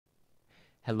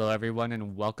Hello everyone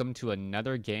and welcome to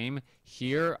another game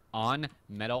here on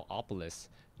Metalopolis.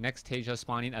 NexTaJa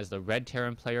spawning as the red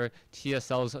Terran player,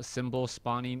 TSLSymbol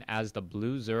spawning as the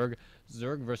blue Zerg,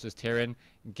 Zerg versus Terran.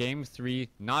 Game 3,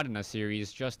 not in a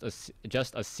series, just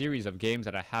a series of games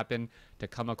that I happen to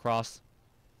come across.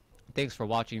 Thanks for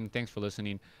watching, thanks for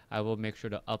listening. I will make sure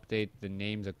to update the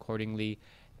names accordingly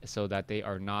so that they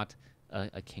are not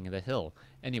a king of the hill.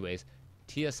 Anyways,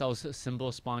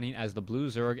 TSLSymbol spawning as the blue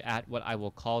Zerg at what I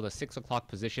will call the 6 o'clock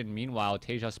position. Meanwhile,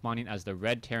 TaJa spawning as the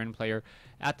red Terran player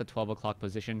at the 12 o'clock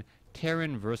position.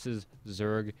 Terran versus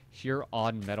Zerg here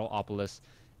on Metalopolis.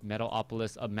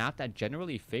 Metalopolis, a map that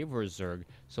generally favors Zerg.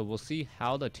 So we'll see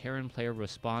how the Terran player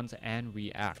responds and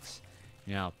reacts.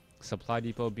 Now, supply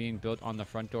depot being built on the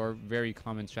front door, very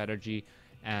common strategy.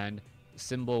 And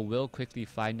Symbol will quickly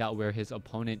find out where his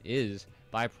opponent is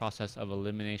by process of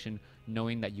elimination,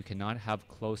 knowing that you cannot have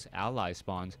close ally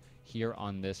spawns here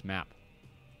on this map.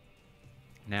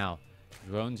 Now,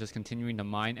 drones just continuing to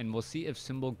mine, and we'll see if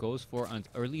Symbol goes for an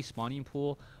early spawning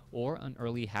pool or an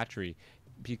early hatchery.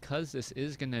 Because this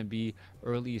is going to be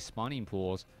early spawning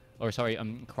pools, or sorry,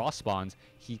 cross spawns,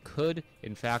 he could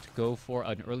in fact go for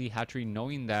an early hatchery,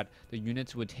 knowing that the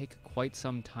units would take quite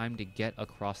some time to get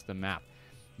across the map.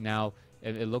 Now,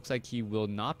 it looks like he will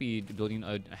not be building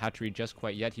a hatchery just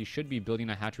quite yet. He should be building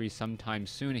a hatchery sometime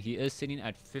soon. He is sitting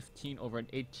at 15 over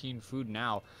 18 food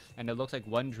now, and it looks like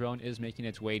one drone is making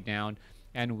its way down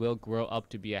and will grow up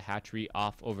to be a hatchery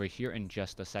off over here in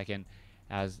just a second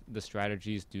as the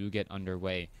strategies do get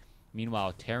underway.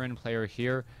 Meanwhile, Terran player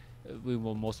here, we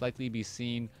will most likely be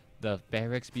seeing the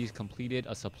barracks be completed,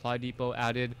 a supply depot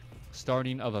added,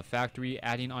 starting of a factory,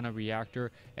 adding on a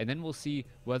reactor, and then we'll see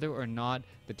whether or not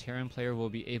the Terran player will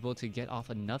be able to get off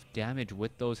enough damage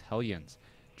with those Hellions.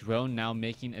 Drone now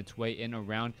making its way in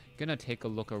around, gonna take a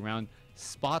look around,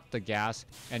 spot the gas,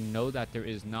 and know that there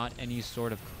is not any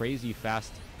sort of crazy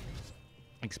fast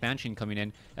expansion coming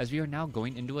in, as we are now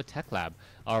going into a tech lab.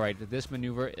 Alright, this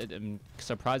maneuver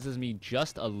surprises me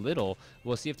just a little.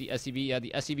 We'll see if the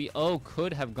SCV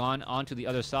could have gone onto the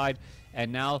other side,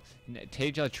 and now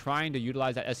TaJa trying to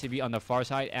utilize that SCV on the far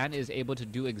side and is able to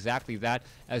do exactly that,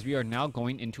 as we are now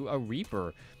going into a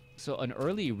Reaper. So an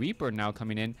early Reaper now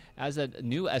coming in as a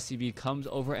new SCV comes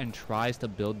over and tries to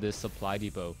build this supply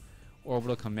depot.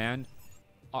 Orbital command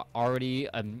already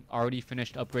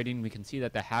finished upgrading. We can see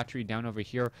that the hatchery down over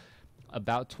here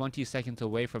about 20 seconds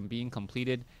away from being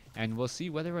completed, and we'll see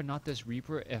whether or not this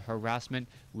Reaper harassment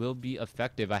will be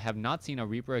effective. I have not seen a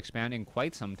Reaper expand in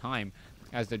quite some time,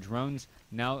 as the drones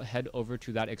now head over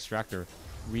to that extractor.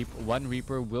 One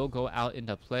Reaper will go out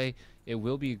into play. It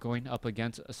will be going up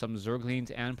against some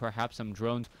Zerglings and perhaps some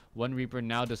drones. One Reaper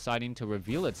now deciding to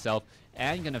reveal itself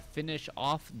and gonna finish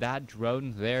off that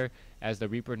drone there as the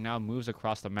Reaper now moves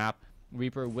across the map.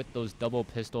 Reaper with those double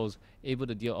pistols able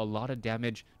to deal a lot of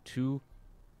damage to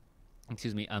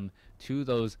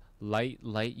those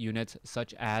light units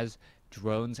such as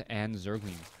drones and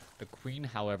Zerglings. The Queen,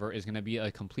 however, is going to be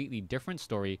a completely different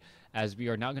story, as we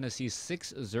are now going to see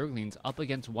 6 Zerglings up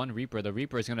against 1 Reaper. The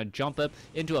Reaper is going to jump up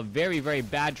into a very, very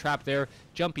bad trap there,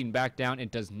 jumping back down. It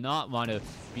does not want to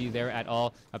be there at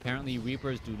all. Apparently,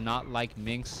 Reapers do not like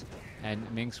Minx, and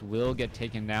Minx will get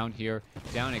taken down here.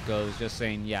 Down it goes, just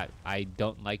saying, yeah, I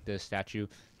don't like this statue.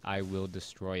 I will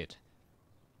destroy it.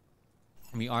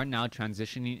 We are now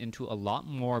transitioning into a lot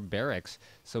more barracks,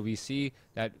 so we see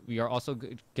that we are also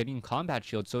getting combat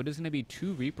shield. So it is going to be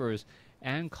 2 Reapers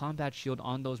and combat shield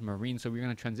on those Marines. So we're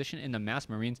going to transition into mass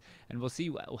Marines, and we'll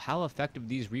see how effective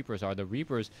these Reapers are. The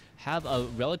Reapers have a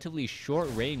relatively short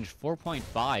range,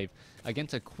 4.5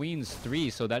 against a Queen's 3,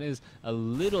 so that is a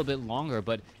little bit longer,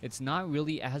 but it's not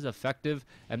really as effective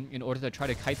in order to try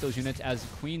to kite those units, as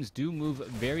Queens do move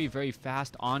very, very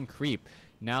fast on creep.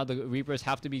 Now the Reapers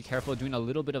have to be careful, doing a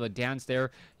little bit of a dance there.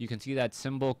 You can see that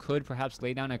Symbol could perhaps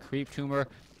lay down a creep tumor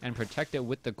and protect it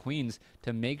with the Queens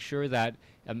to make sure that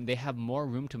they have more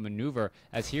room to maneuver.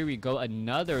 As here we go,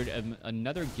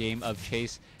 another game of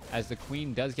chase, as the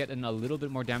Queen does get in a little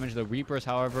bit more damage. The Reapers,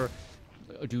 however,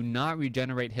 do not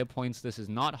regenerate hit points. This is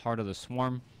not Heart of the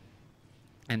Swarm,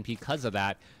 and because of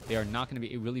that, they are not going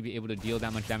to really be able to deal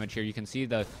that much damage here. You can see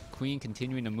the Queen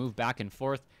continuing to move back and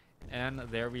forth, and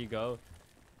there we go.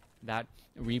 That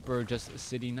Reaper just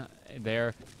sitting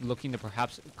there looking to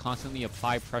perhaps constantly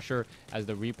apply pressure, as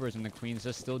the Reapers and the Queens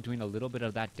just still doing a little bit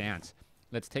of that dance.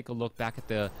 Let's take a look back at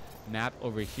the map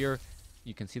over here.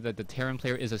 You can see that the Terran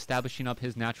player is establishing up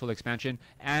his natural expansion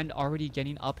and already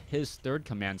getting up his 3rd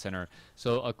command center.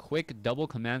 So a quick double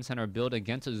command center build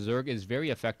against a Zerg is very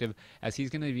effective, as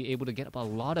he's going to be able to get up a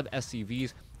lot of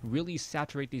SCVs, really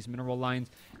saturate these mineral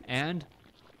lines, and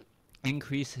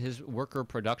increase his worker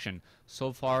production.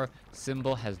 So far,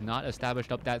 SC1410 has not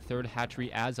established up that third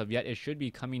hatchery as of yet. It should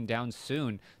be coming down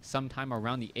soon, sometime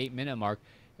around the 8-minute mark.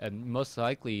 Most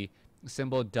likely,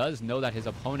 SC1410 does know that his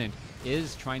opponent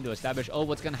is trying to establish. Oh,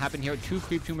 what's going to happen here? 2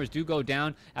 creep tumors do go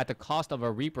down at the cost of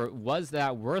a Reaper. Was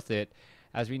that worth it?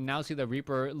 As we now see the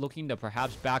Reaper looking to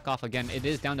perhaps back off again. It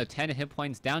is down to 10 hit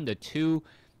points, down to 2.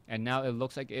 And now it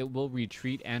looks like it will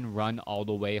retreat and run all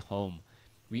the way home.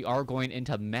 We are going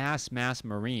into mass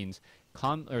Marines.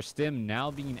 Stim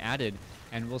now being added,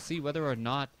 and we'll see whether or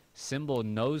not SC1410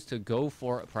 knows to go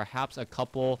for perhaps a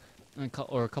couple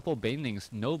banelings.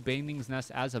 No banelings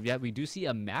nest as of yet. We do see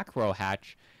a macro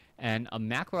hatch, and a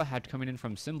macro hatch coming in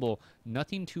from SC1410.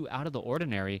 Nothing too out of the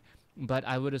ordinary, but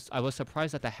I was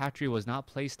surprised that the hatchery was not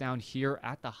placed down here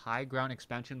at the high ground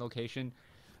expansion location.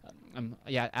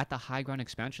 At the high ground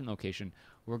expansion location,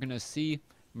 we're gonna see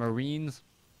Marines.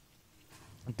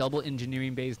 Double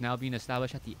engineering bays now being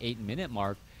established at the 8-minute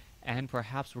mark, and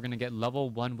perhaps we're going to get level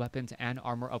 1 weapons and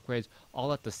armor upgrades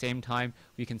all at the same time.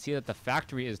 We can see that the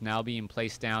factory is now being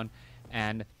placed down,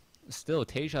 and still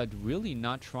TSLSymbol really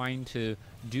not trying to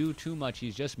do too much.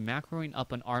 He's just macroing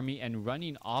up an army and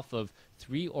running off of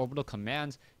 3 orbital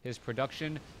commands. His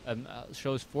production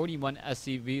shows 41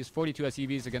 SCVs, 42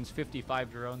 SCVs against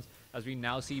 55 drones, as we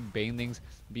now see banelings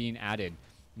being added.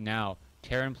 Now,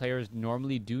 Terran players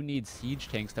normally do need siege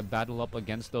tanks to battle up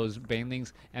against those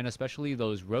banelings, and especially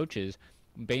those roaches.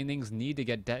 Banelings need to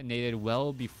get detonated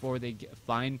well before they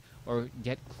find or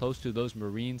get close to those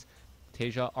Marines.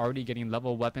 TSLSymbol already getting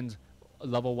level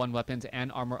 1 weapons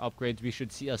and armor upgrades. We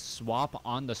should see a swap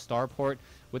on the starport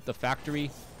with the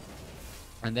factory,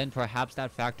 and then perhaps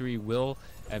that factory will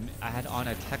add on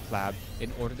a tech lab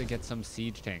in order to get some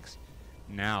siege tanks.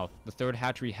 Now, the third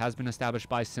hatchery has been established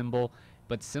by SC1410,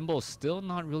 but SC1410 still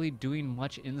not really doing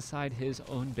much inside his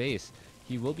own base.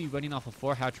 He will be running off of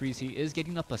 4 hatcheries. He is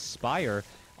getting up a spire,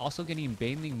 also getting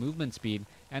baneling movement speed,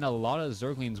 and a lot of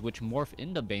Zerglings which morph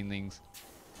into banelings,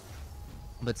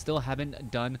 but still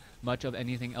haven't done much of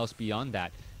anything else beyond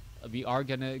that. We are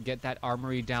going to get that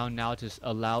armory down now to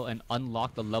allow and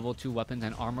unlock the level 2 weapons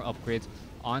and armor upgrades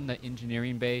on the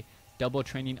engineering bay. Double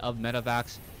training of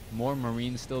medevacs. More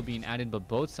Marines still being added, but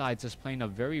both sides just playing a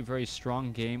very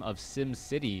strong game of Sim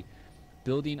City,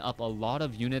 building up a lot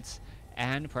of units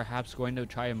and perhaps going to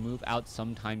try and move out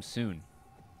sometime soon.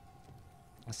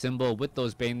 SC1410 with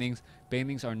those banelings.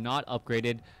 Banelings are not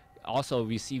upgraded. Also,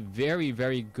 we see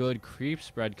very good creep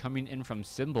spread coming in from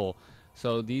SC1410.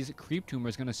 So these creep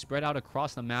tumors going to spread out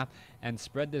across the map and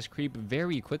spread this creep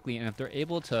very quickly. And if they're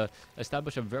able to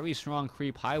establish a very strong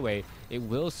creep highway, it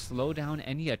will slow down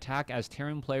any attack as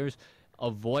Terran players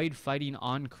avoid fighting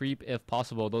on creep if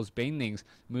possible. Those banelings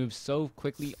move so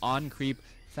quickly on creep,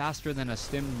 faster than a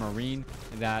stimmed Marine,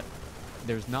 that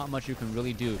there's not much you can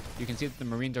really do. You can see that the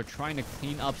Marines are trying to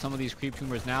clean up some of these creep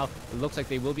tumors now. It looks like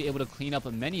they will be able to clean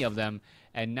up many of them,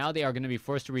 and now they are going to be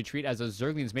forced to retreat as the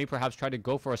Zerglings may perhaps try to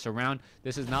go for a surround.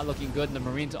 This is not looking good, and the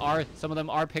Marines are, some of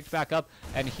them are picked back up,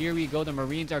 and here we go. The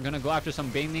Marines are going to go after some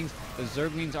banelings. The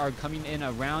Zerglings are coming in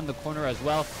around the corner as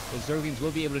well. The Zerglings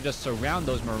will be able to just surround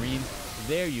those Marines.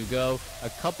 There you go. A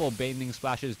couple baneling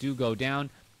splashes do go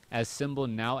down, as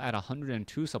SC1410 now at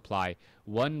 102 supply.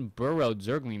 1 burrowed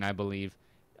Zergling, I believe.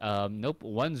 Nope,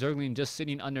 1 Zergling just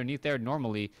sitting underneath there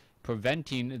normally,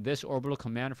 preventing this orbital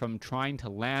command from trying to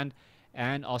land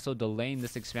and also delaying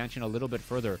this expansion a little bit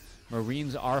further.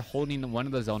 Marines are holding one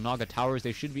of the Zelnaga towers.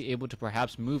 They should be able to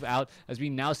perhaps move out, as we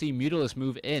now see Mutalisk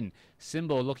move in.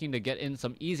 SC1410 looking to get in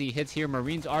some easy hits here.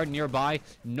 Marines are nearby.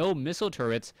 No missile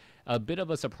turrets. A bit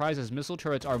of a surprise, as missile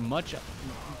turrets are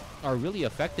really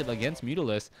effective against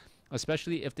Mutalisk,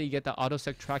 especially if they get the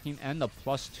autosec tracking and the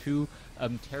 +2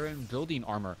 Terran building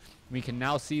armor. We can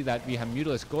now see that we have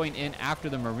Mutalisk going in after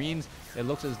the Marines. It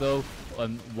looks as though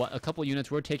a couple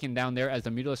units were taken down there, as the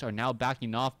Mutalisk are now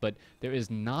backing off, but there is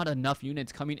not enough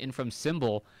units coming in from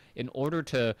SC1410 in order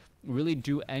to really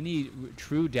do any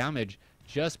true damage.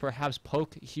 Just perhaps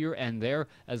poke here and there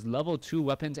as level 2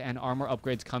 weapons and armor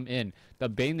upgrades come in. The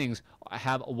banelings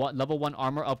have level 1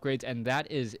 armor upgrades, and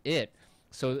that is it.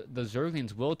 So the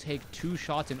Zerglings will take 2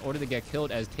 shots in order to get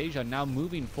killed, as TSLSymbol now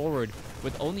moving forward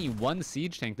with only 1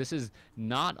 siege tank. This is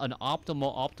not an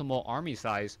optimal army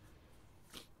size,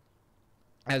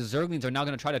 as Zerglings are now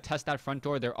going to try to test that front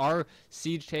door. There are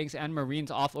siege tanks and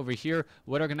Marines off over here.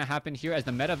 What are going to happen here, as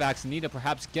the medevacs need to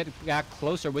perhaps get back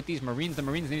closer with these Marines? The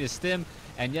Marines need to stim,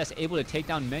 and yes, able to take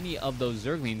down many of those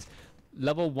Zerglings.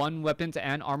 Level 1 weapons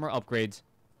and armor upgrades.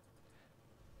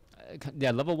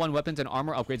 level 1 weapons and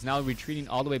armor upgrades now retreating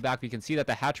all the way back. We can see that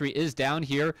the hatchery is down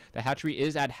here. The hatchery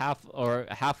is at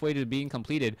halfway to being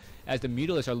completed, as the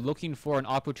Mutalisks are looking for an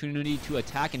opportunity to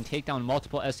attack and take down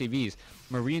multiple SCVs.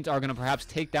 Marines are going to perhaps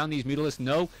take down these Mutalisks.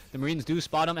 No, the Marines do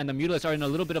spot them, and the Mutalisks are in a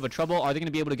little bit of a trouble. Are they going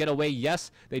to be able to get away?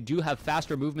 Yes, they do have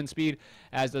faster movement speed,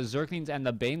 as the Zerglings and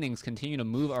the Banelings continue to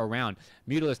move around.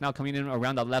 Mutalisks now coming in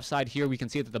around the left side here. We can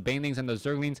see that the Banelings and the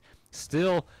Zerglings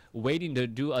still waiting to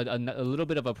do a little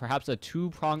bit of perhaps a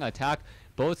two-prong attack.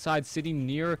 Both sides sitting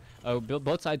near,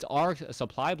 both sides are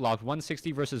supply blocked,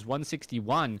 160 versus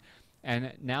 161.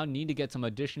 And now need to get some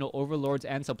additional overlords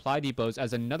and supply depots,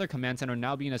 as another command center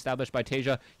now being established by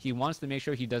TSLSymbol. He wants to make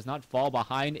sure he does not fall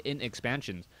behind in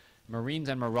expansions. Marines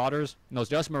and Marauders, no,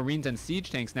 just Marines and siege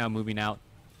tanks now moving out.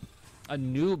 A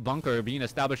new bunker being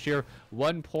established here.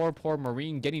 One poor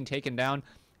Marine getting taken down,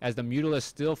 as the Mutalisks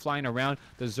still flying around.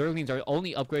 The Zerglings are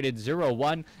only upgraded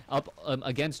 0-1 up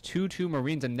against 2-2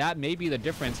 Marines, and that may be the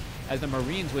difference, as the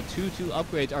Marines with 2-2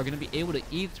 upgrades are going to be able to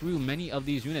eat through many of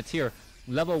these units here.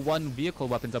 Level 1 vehicle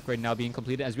weapons upgrade now being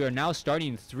completed, as we are now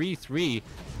starting 3-3,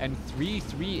 and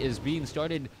 3-3 is being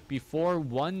started before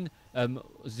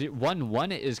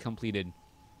 1-1 is completed.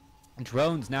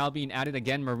 Drones now being added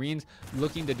again. Marines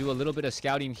looking to do a little bit of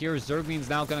scouting here. Zerglings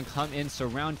now going to come in,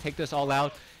 surround, take this all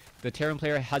out. The Terran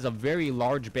player has a very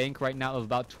large bank right now of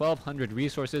about 1,200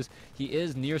 resources. He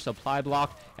is near supply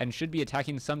block and should be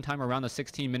attacking sometime around the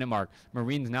 16-minute mark.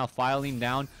 Marines now filing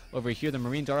down over here. The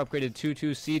Marines are upgraded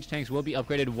 2-2. Siege tanks will be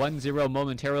upgraded 1-0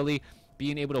 momentarily,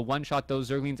 being able to one-shot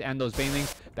those Zerglings and those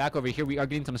Banelings. Back over here, we are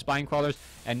getting some spine crawlers,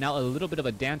 and now a little bit of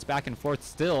a dance back and forth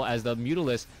still, as the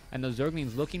Mutalisks and the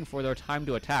Zerglings looking for their time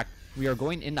to attack. We are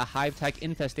going into Hive Tech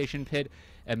Infestation Pit,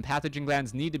 and pathogen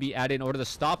glands need to be added in order to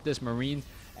stop this Marine,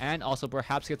 and also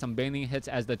perhaps get some Baneling hits,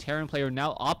 as the Terran player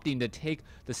now opting to take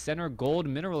the center gold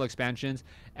mineral expansions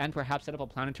and perhaps set up a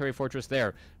planetary fortress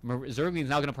there. Zerglings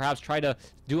now going to perhaps try to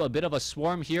do a bit of a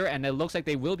swarm here, and it looks like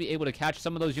they will be able to catch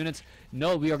some of those units.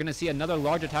 No, we are going to see another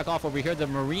large attack off over here. The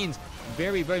Marines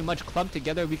very much clumped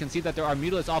together. We can see that there are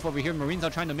Mutalisks off over here. Marines are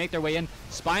trying to make their way in.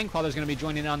 Spine crawlers going to be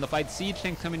joining in on the fight. Siege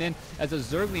tanks coming in, as the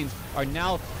Zerglings are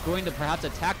now going to perhaps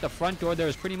attack the front door. There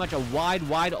is pretty much a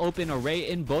wide open array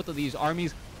in both of these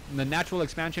armies. The natural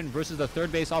expansion versus the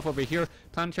third base off over here.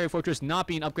 Planetary fortress not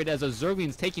being upgraded, as the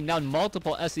Zerglings taking down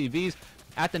multiple SCVs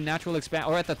at the natural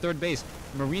at the third base.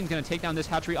 Marines going to take down this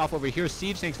hatchery off over here.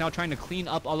 Siege tanks now trying to clean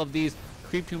up all of these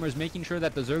creep tumors, making sure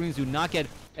that the Zerglings do not get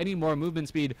any more movement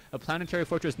speed. A planetary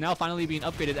fortress now finally being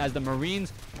upgraded, as the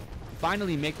Marines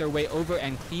finally make their way over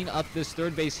and clean up this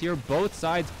third base here. Both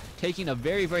sides taking a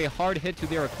very hard hit to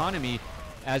their economy,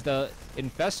 as the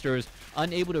infestors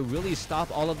unable to really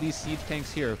stop all of these siege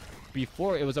tanks here.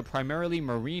 Before, it was a primarily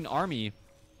Marine army,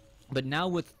 but now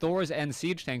with Thors and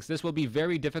siege tanks, this will be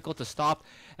very difficult to stop,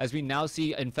 as we now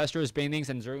see infestors, Banelings,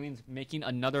 and Zerglings making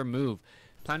another move.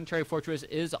 Planetary fortress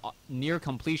is near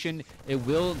completion. It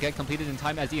will get completed in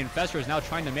time, as the infestors now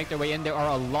trying to make their way in. There are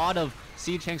a lot of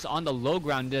siege tanks on the low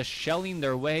ground just shelling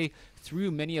their way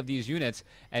through many of these units,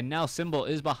 and now Symbol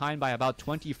is behind by about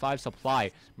 25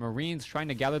 supply. Marines trying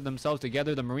to gather themselves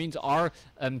together. The Marines are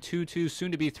 2-2,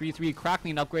 soon to be 3-3.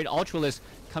 Crackling upgrade, Ultralisk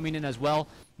coming in as well.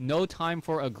 No time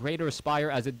for a greater spire,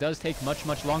 as it does take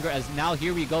much longer, as now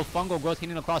here we go. Fungal growth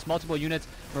hitting across multiple units.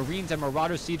 Marines and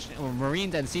Marauders,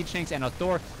 Marines and siege tanks, and a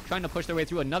Thor trying to push their way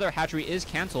through. Another hatchery is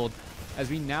canceled, as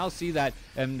we now see that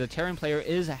the Terran player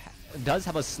does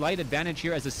have a slight advantage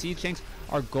here, as the siege tanks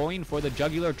are going for the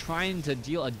jugular, trying to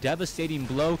deal a devastating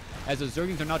blow, as the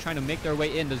Zerglings are now trying to make their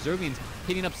way in. The Zerglings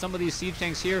hitting up some of these siege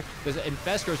tanks here. The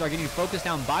infestors are getting focused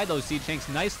down by those siege tanks.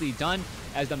 Nicely done,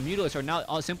 as the Mutalisks are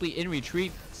now simply in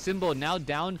retreat. Symbol now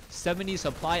down 70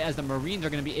 supply, as the Marines are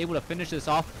going to be able to finish this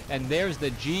off, and there's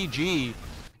the GG,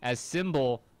 as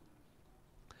Symbol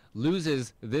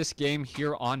loses this game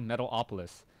here on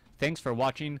Metalopolis. Thanks for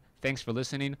watching. Thanks for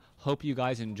listening. Hope you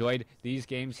guys enjoyed these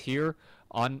games here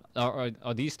on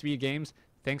these 3 games.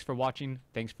 Thanks for watching.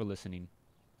 Thanks for listening.